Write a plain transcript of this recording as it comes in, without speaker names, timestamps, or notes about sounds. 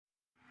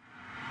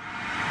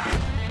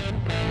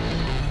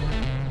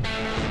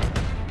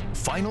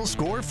Final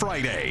Score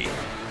Friday.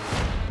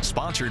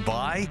 Sponsored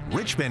by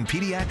Richmond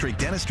Pediatric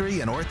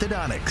Dentistry and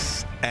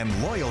Orthodontics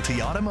and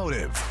Loyalty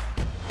Automotive.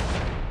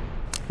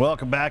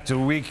 Welcome back to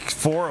week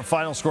 4 of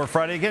Final Score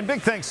Friday. Again,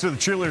 big thanks to the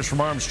cheerleaders from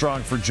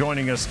Armstrong for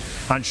joining us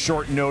on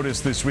short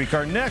notice this week.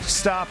 Our next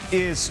stop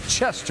is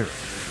Chester,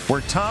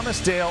 where Thomas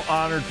Dale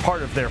honored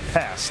part of their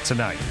past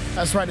tonight.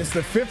 That's right. It's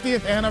the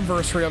 50th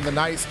anniversary of the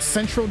Knights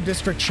Central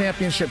District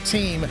Championship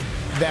team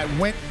that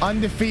went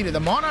undefeated. The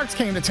Monarchs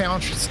came to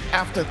town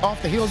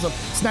off the heels of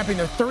snapping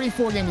their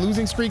 34-game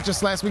losing streak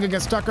just last week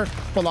against Tucker,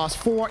 but lost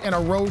 4 in a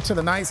row to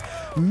the Knights.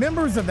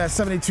 Members of that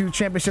 72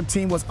 championship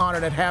team was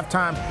honored at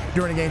halftime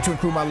during the game, to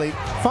include my late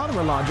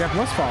father-in-law, Jack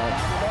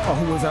Westfall,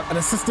 who was an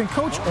assistant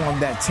coach on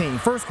that team.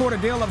 First quarter,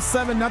 Dale up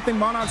 7-0.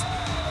 Monarchs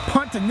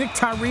punt to Nick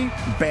Tyree.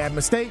 Bad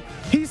mistake.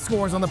 He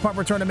scores on the punt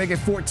return to make it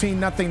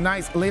 14-0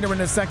 Knights. Later in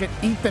the second,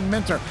 Ethan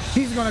Minter.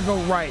 He's going to go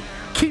right.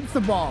 Keeps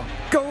the ball,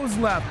 goes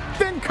left,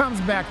 then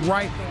comes back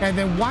right, and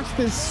then watch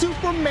this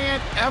Superman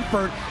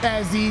effort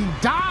as he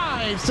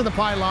dives to the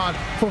pylon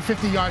for a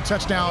 50-yard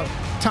touchdown.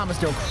 Thomas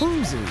Dale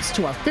cruises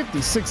to a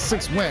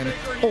 56-6 win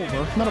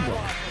over Meadowbrook.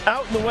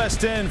 Out in the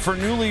West End for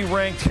newly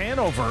ranked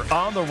Hanover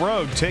on the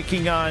road,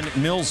 taking on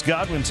Mills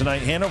Godwin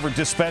tonight. Hanover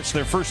dispatched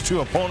their first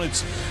 2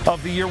 opponents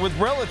of the year with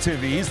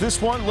relative ease.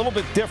 This one a little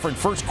bit different.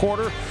 First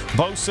quarter,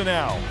 Bo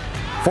Sinal.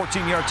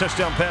 14-yard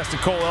touchdown pass to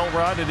Cole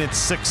Elrod, and it's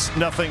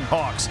 6-0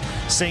 Hawks.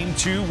 Same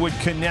 2 would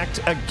connect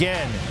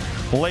again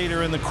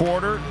later in the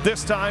quarter,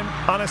 this time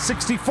on a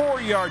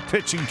 64-yard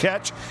pitch and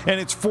catch, and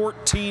it's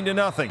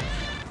 14-0.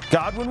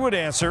 Godwin would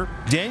answer.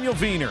 Daniel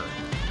Wiener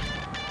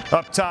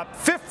up top,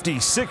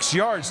 56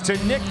 yards to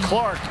Nick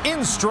Clark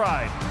in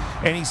stride,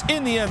 and he's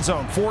in the end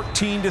zone.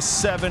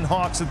 14-7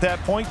 Hawks at that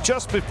point.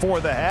 Just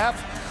before the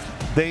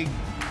half, they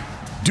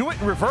do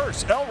it in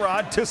reverse.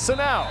 Elrod to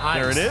Sinal. Nice.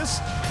 There it is.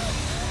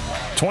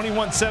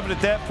 21-7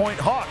 at that point.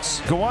 Hawks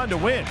go on to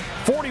win.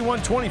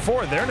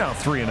 41-24. They're now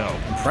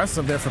 3-0.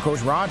 Impressive there for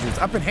Coach Rogers.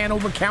 Up in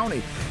Hanover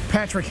County,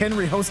 Patrick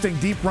Henry hosting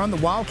Deep Run. The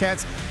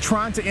Wildcats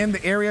trying to end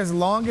the area's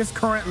longest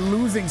current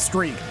losing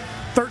streak.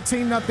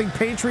 13-0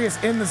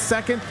 Patriots in the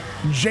second.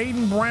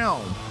 Jaden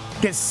Brown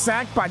gets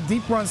sacked by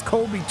Deep Run's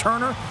Colby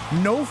Turner.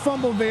 No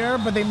fumble there,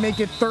 but they make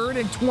it 3rd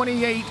and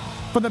 28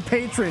 for the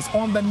Patriots.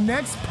 On the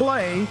next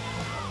play,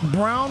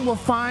 Brown will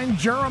find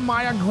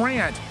Jeremiah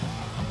Grant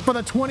for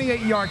the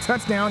 28-yard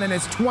touchdown, and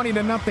it's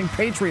 20-0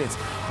 Patriots.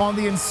 On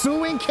the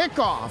ensuing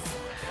kickoff,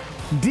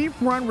 Deep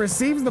Run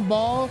receives the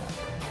ball,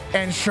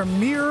 and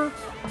Shamar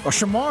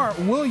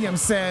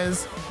Williams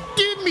says,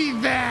 "Give me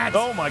that!"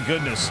 Oh my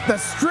goodness. The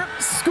strip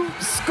scoop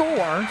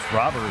score.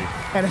 Robbery.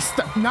 And it's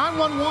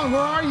 911,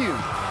 where are you?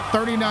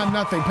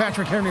 39-0.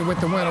 Patrick Henry with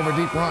the win over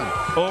Deep Run.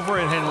 Over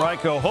at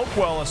Henrico,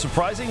 Hopewell, a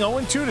surprising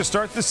 0-2 to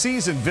start the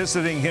season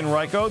visiting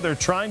Henrico. They're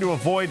trying to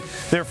avoid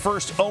their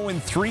first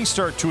 0-3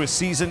 start to a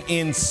season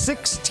in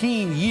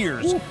 16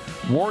 years. Ooh.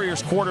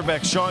 Warriors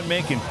quarterback Sean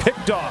Macon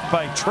picked off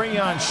by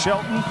Trayon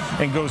Shelton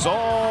and goes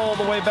all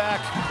the way back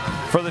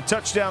for the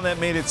touchdown that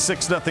made it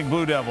 6-0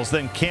 Blue Devils.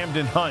 Then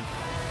Camden Hunt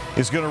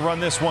is going to run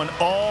this one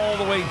all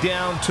the way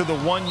down to the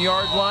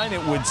 1-yard line.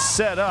 It would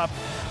set up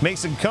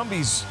Mason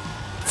Cumbie's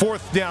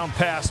 4th down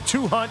pass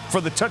to Hunt for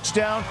the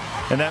touchdown,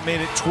 and that made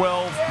it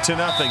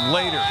 12-0.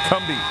 Later,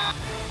 Cumbie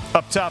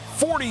up top,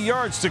 40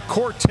 yards to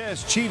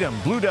Cortez Cheatham.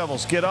 Blue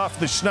Devils get off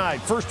the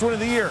schneid. First win of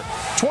the year,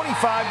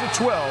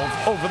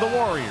 25-12 over the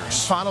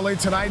Warriors. Finally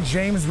tonight,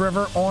 James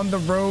River on the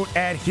road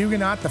at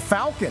Huguenot. The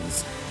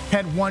Falcons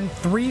had won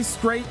 3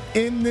 straight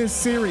in this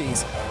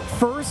series.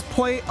 First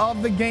play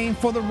of the game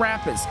for the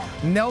Rapids.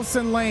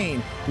 Nelson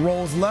Lane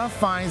rolls left,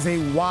 finds a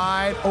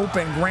wide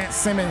open Grant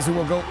Simmons, who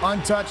will go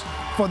untouched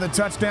for the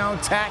touchdown.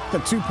 Tack the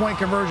 2-point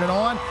conversion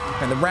on,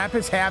 and the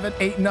Rapids have an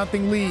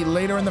 8-0 lead.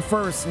 Later in the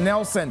first,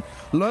 Nelson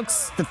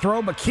looks to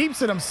throw but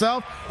keeps it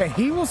himself, and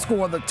he will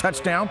score the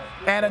touchdown.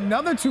 Add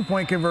another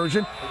 2-point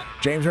conversion.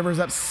 James River's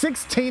up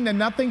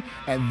 16-0,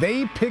 and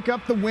they pick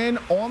up the win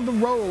on the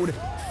road,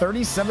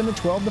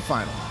 37-12 the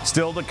final.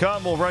 Still to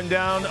come, we'll run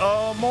down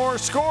more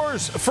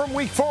scores from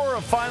week 4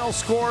 of Final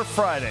Score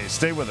Friday.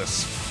 Stay with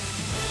us.